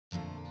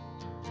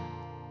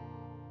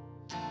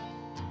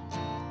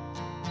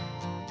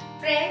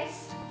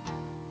Friends,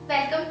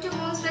 welcome to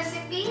Moon's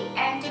recipe,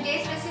 and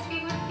today's recipe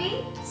would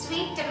be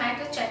sweet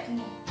tomato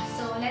chutney.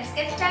 So let's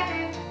get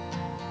started.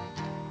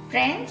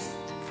 Friends,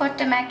 for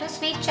tomato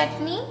sweet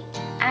chutney,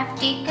 I have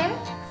taken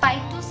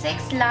 5 to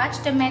 6 large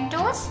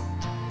tomatoes.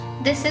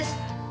 This is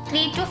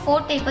 3 to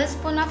 4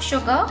 tablespoons of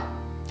sugar.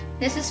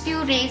 This is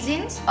few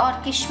raisins or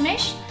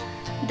kishmish.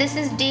 This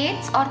is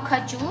dates or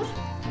khajur,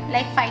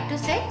 like 5 to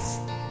 6.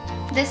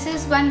 This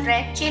is 1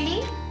 red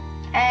chili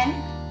and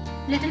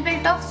little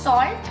bit of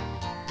salt.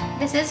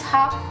 This is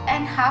half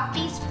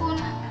teaspoon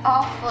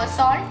of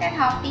salt and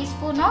half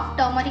teaspoon of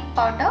turmeric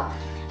powder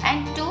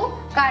and 2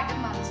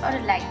 cardamoms or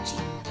elaichi.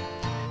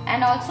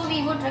 And also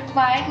we would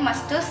require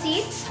mustard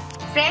seeds.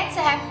 Friends,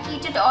 I have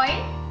heated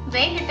oil,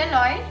 very little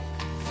oil.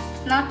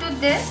 Now to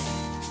this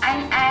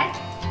I'll add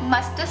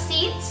mustard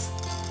seeds.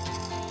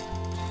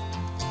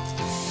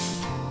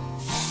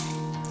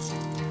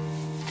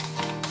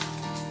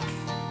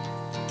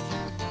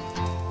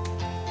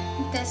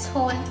 This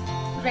whole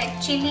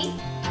red chili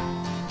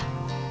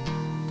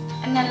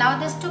and allow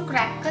this to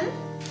crackle.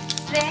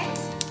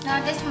 Friends, now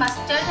this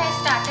mustard has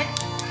started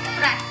to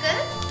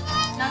crackle.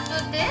 Now to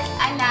this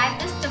I'll add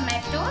this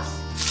tomatoes.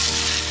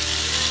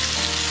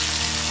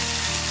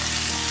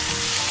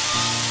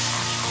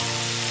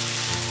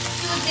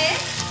 To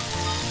this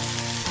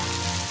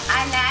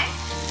I'll add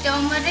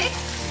turmeric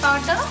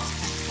powder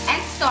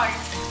and salt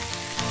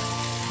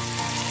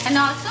and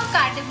also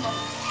cardamom.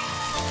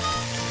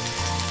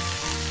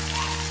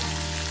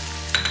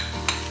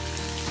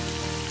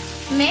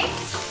 Mix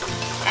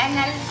and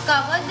I'll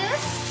cover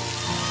this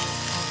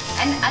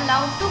and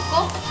allow to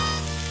cook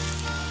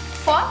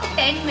for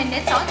 10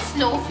 minutes on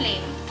slow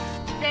flame.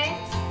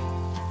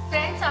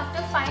 Friends,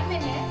 after 5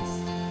 minutes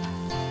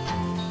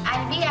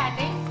I'll be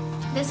adding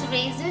this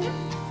raisin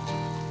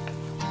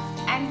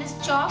and this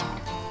chopped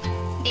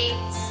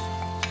dates.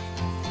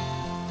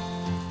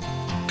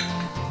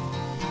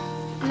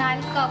 Now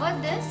I'll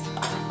cover this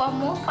for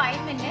more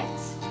 5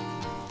 minutes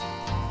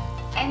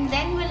and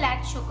then we'll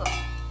add sugar.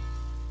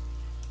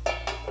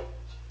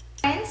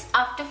 Friends,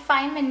 after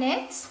 5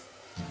 minutes,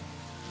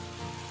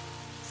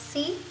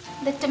 see,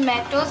 the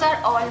tomatoes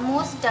are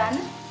almost done.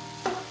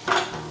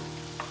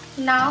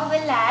 Now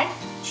we'll add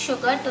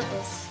sugar to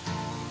this.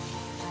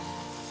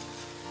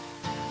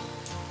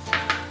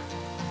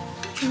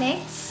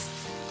 Mix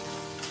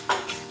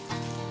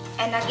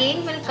and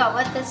again we'll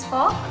cover this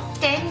for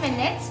 10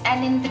 minutes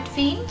and in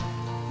between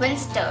we'll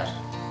stir.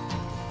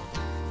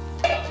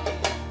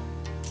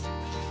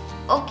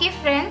 Okay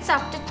friends,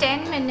 after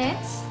 10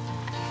 minutes,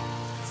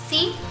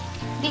 see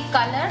the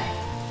color,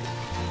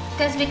 it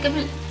has become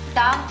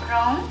dark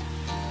brown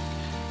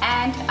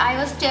and I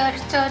was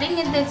stirring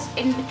in this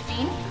in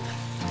between.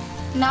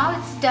 Now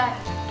it's done.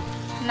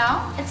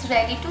 Now it's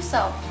ready to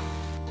serve.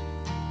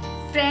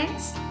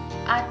 Friends,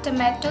 our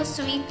tomato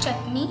sweet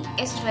chutney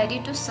is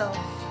ready to serve.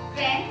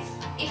 Friends,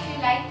 if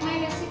you like my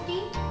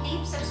recipe,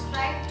 please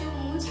subscribe to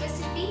Moon's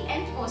recipe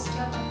and post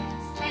your comments.